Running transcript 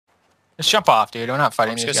Just jump off, dude. We're not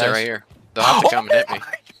fighting I'm these just guys. gonna sit right here. They'll have to come and hit me.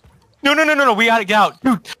 No. We gotta get out,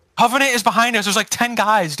 dude. Covenant is behind us. There's like 10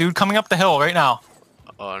 guys, dude, coming up the hill right now.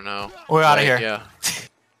 Oh no. We're out of here. Yeah.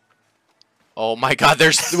 Oh my God.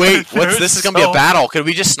 Wait. This is gonna be a battle. Could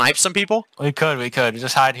we just snipe some people? We could.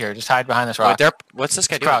 Just hide here. Just hide behind this rock. Wait, what's this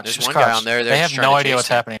guy doing? Crouch, There's one crouch. guy on there. They have no idea what's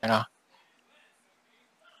happening right now.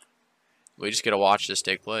 We just gotta watch this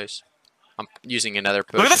take place. I'm using another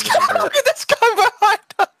potion. Look at this guy! Look at this guy behind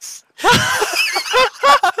us!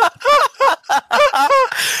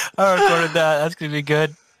 I recorded that. That's gonna be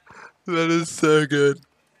good. That is so good.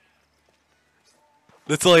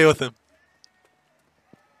 Let's lay with him.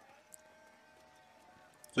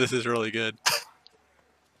 This is really good.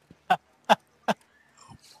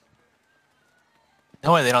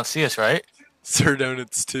 No way they don't see us, right? Sir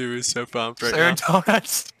Donuts 2 is so pumped right Sir now.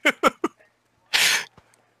 Donuts 2.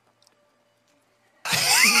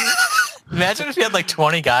 Imagine if you had like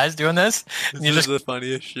 20 guys doing this. And This is the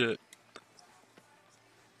funniest shit.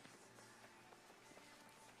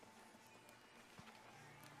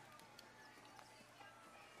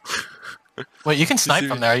 Wait, you can snipe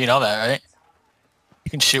from there. You know that, right?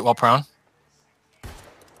 You can shoot while prone.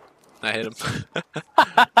 I hit him.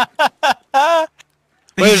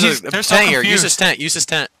 Wait, there's a tent here. Use this tent. Use this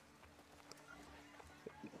tent.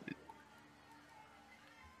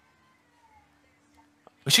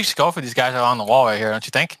 We should just go for these guys that are on the wall right here, don't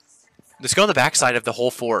you think? Let's go on the backside of the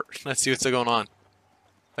whole fort. Let's see what's still going on.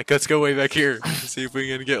 Like, let's go way back here. See if we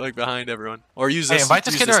can get like behind everyone. Or use this. Hey, invite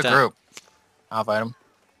this kid to our tent. group. I'll invite him.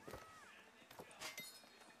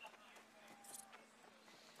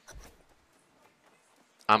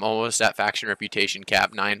 I'm almost at faction reputation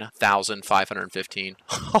cap 9,515.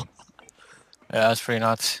 Yeah, that's pretty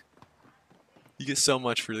nuts. You get so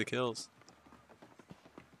much for the kills.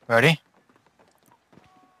 Ready?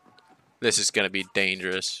 This is gonna be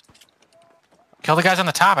dangerous. Kill the guys on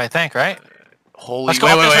the top, I think, right? Holy Let's go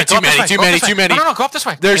up this way. Too many. No, go up this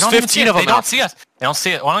way. There's They don't even 15 of them. They don't see us. They don't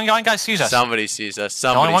see it. Only one guy sees us. Somebody sees us.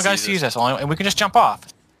 Only one guy sees us. And we can just jump off.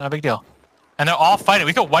 Not a big deal. And they're all fighting.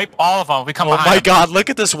 We could wipe all of them if we come behind Oh my them. God,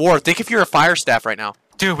 look at this war. Think if you're a fire staff right now.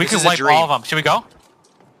 Dude, we This could is a wipe dream. all of them. Should we go?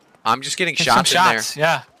 I'm just getting Get shots some in shots. there.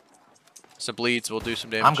 Yeah. Some bleeds will do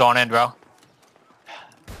some damage. I'm going in, bro.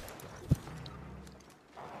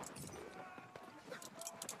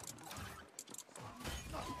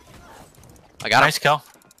 I got Nice him. kill.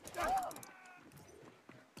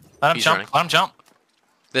 Let him He's jump. running. Let him jump.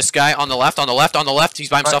 This guy on the left. He's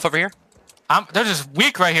by himself over here. They're just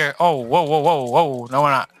weak right here. Oh, whoa. No,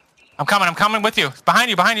 we're not. I'm coming with you.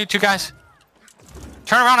 Behind you, two guys.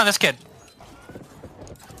 Turn around on this kid.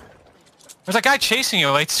 There's a guy chasing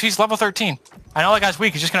you. He's level 13. I know that guy's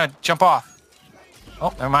weak. He's just gonna jump off.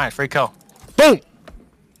 Oh, never mind. Free kill. Boom!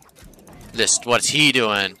 What's he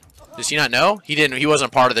doing? Does he not know? He didn't. He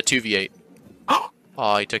wasn't part of the 2v8.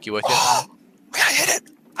 Oh, he took you with you. I hit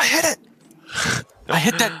it. I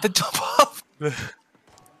hit the jump off.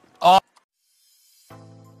 Oh.